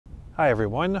Hi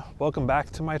everyone, welcome back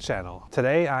to my channel.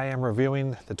 Today I am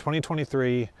reviewing the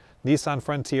 2023 Nissan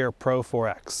Frontier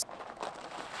PRO-4X.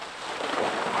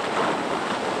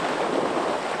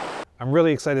 I'm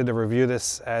really excited to review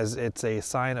this as it's a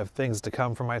sign of things to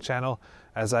come for my channel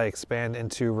as I expand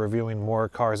into reviewing more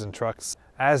cars and trucks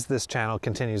as this channel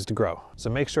continues to grow.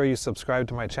 So make sure you subscribe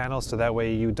to my channel so that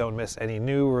way you don't miss any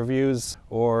new reviews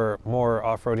or more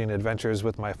off-roading adventures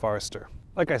with my Forester.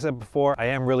 Like I said before, I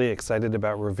am really excited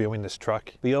about reviewing this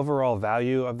truck. The overall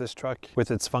value of this truck with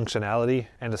its functionality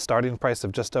and a starting price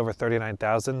of just over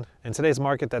 $39,000. In today's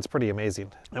market, that's pretty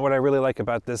amazing. And what I really like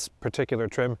about this particular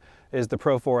trim is the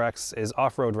PRO-4X is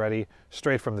off-road ready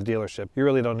straight from the dealership. You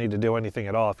really don't need to do anything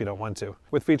at all if you don't want to.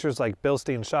 With features like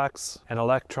Bilstein shocks, an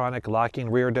electronic locking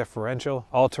rear differential,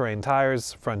 all-terrain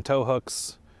tires, front tow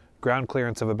hooks, ground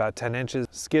clearance of about 10 inches,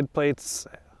 skid plates,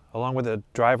 along with a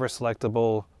driver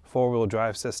selectable four-wheel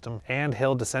drive system and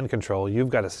hill descent control, you've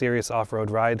got a serious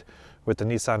off-road ride with the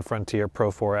Nissan Frontier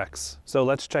PRO-4X. So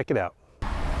let's check it out.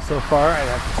 So far, I'd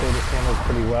have to say this handles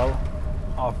pretty well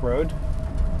off-road.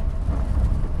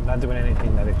 I'm not doing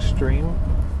anything that extreme,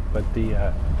 but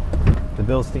the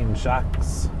Bilstein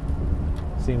shocks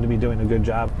seem to be doing a good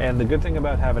job. And the good thing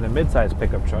about having a mid-size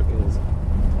pickup truck is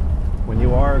when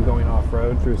you are going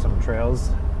off-road through some trails,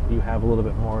 you have a little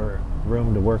bit more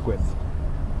room to work with.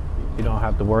 You don't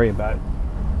have to worry about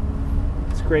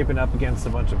scraping up against a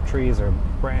bunch of trees or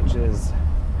branches,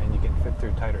 and you can fit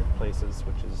through tighter places,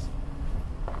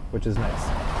 which is nice.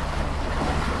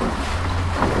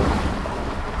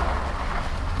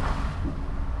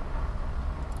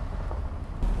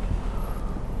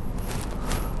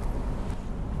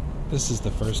 This is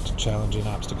the first challenging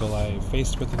obstacle I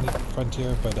faced with the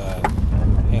Frontier, but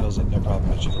handles it no problem,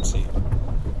 as you can see.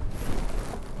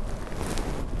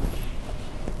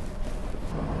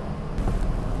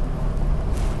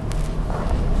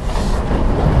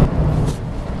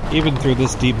 Even through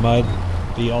this deep mud,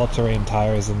 the all-terrain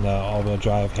tires and the all-wheel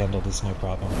drive handle this no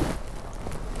problem.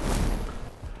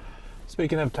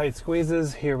 Speaking of tight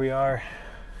squeezes, here we are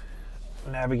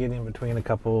navigating between a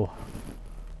couple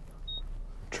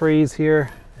trees here,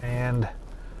 and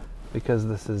because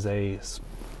this is a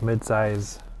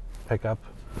mid-size pickup,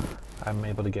 I'm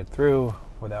able to get through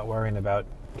without worrying about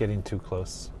getting too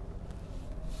close.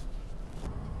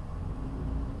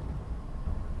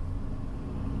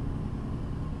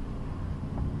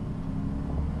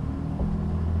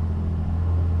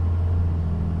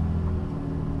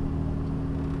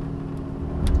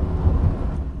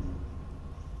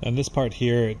 And this part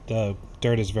here, the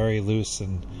dirt is very loose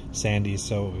and sandy,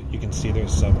 so you can see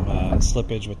there's some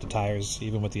slippage with the tires,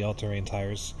 even with the all-terrain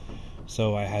tires.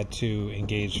 So I had to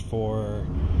engage for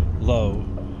low,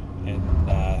 and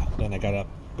then I got up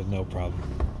with no problem.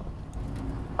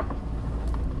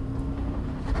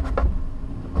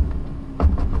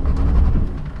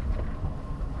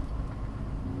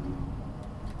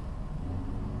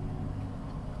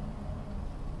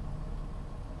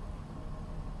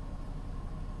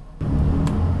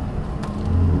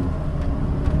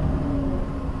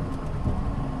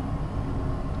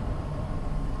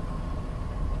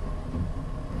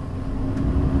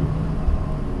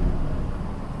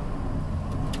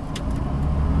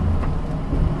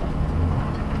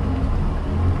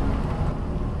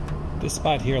 This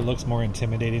spot here looks more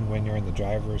intimidating when you're in the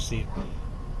driver's seat,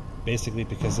 basically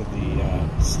because of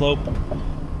the slope,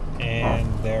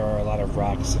 and there are a lot of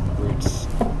rocks and roots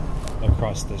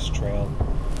across this trail,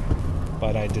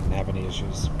 but I didn't have any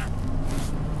issues.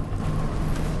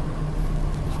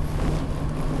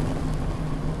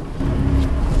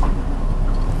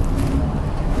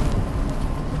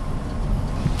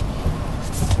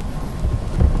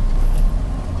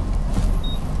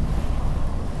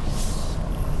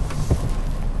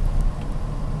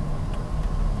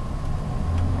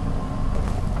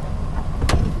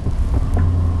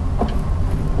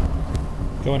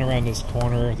 Going around this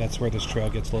corner, that's where this trail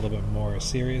gets a little bit more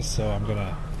serious, so I'm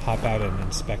gonna hop out and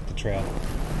inspect the trail.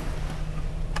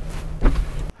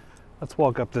 Let's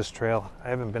walk up this trail. I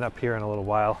haven't been up here in a little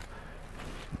while.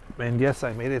 And yes,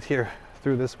 I made it here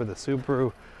through this with a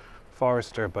Subaru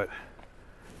Forester, but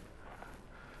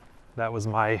that's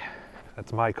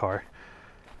my car.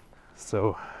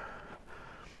 So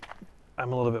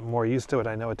I'm a little bit more used to it.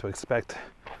 I know what to expect,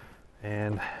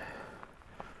 and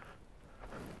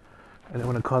I don't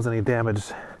want to cause any damage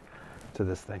to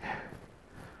this thing.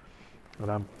 But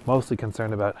I'm mostly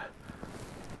concerned about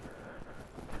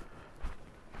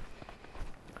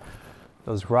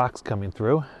those rocks coming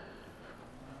through.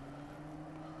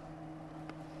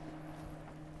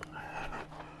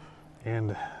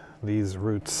 And these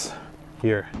roots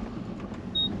here.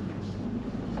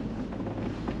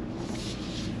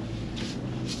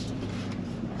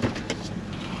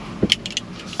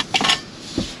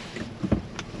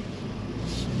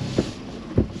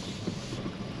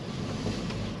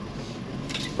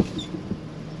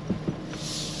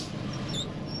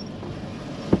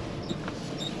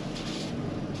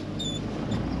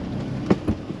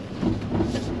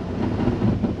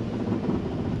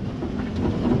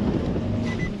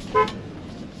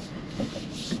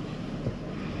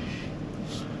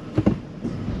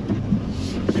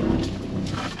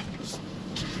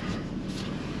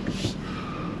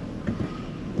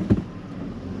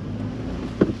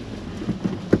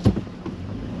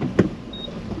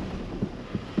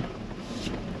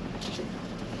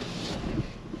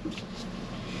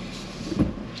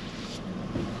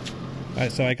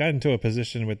 Alright, so I got into a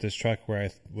position with this truck where I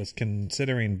was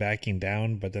considering backing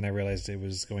down, but then I realized it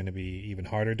was going to be even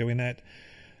harder doing that.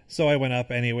 So I went up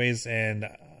anyways, and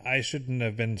I shouldn't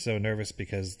have been so nervous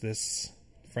because this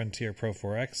Frontier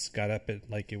PRO-4X got up it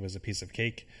like it was a piece of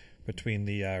cake. Between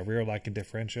the rear locking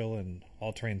differential and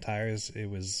all-terrain tires, it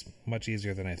was much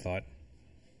easier than I thought.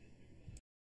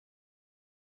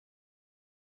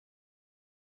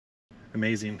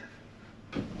 Amazing.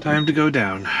 Time to go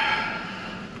down.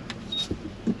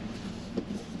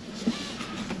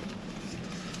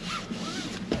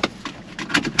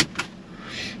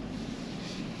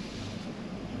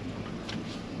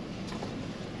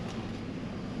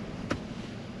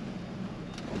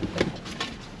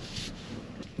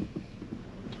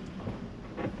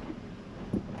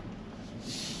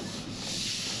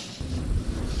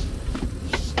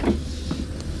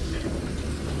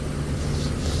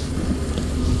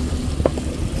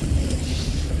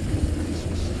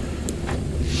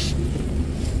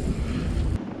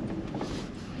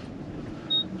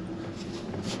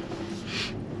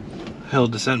 Hill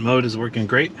descent mode is working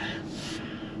great.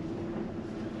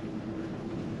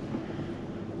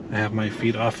 I have my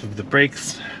feet off of the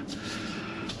brakes.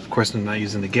 Of course, I'm not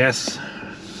using the gas.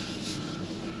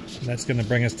 And that's going to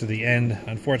bring us to the end.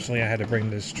 Unfortunately, I had to bring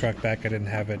this truck back. I didn't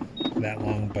have it that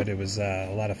long, but it was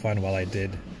a lot of fun while I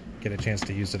did get a chance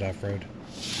to use it off-road.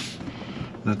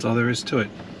 That's all there is to it.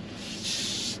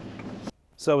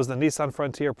 So is the Nissan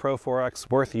Frontier PRO-4X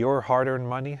worth your hard-earned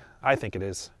money? I think it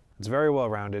is. It's very well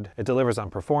rounded. It delivers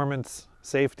on performance,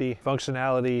 safety,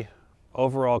 functionality,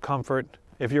 overall comfort.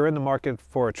 If you're in the market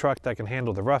for a truck that can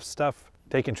handle the rough stuff,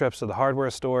 taking trips to the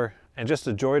hardware store, and just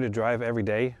a joy to drive every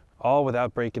day, all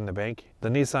without breaking the bank, the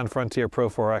Nissan Frontier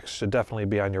PRO-4X should definitely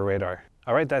be on your radar.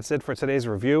 All right, that's it for today's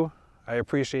review. I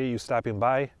appreciate you stopping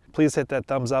by. Please hit that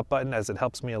thumbs up button as it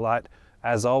helps me a lot.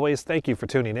 As always, thank you for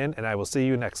tuning in, and I will see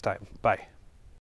you next time. Bye.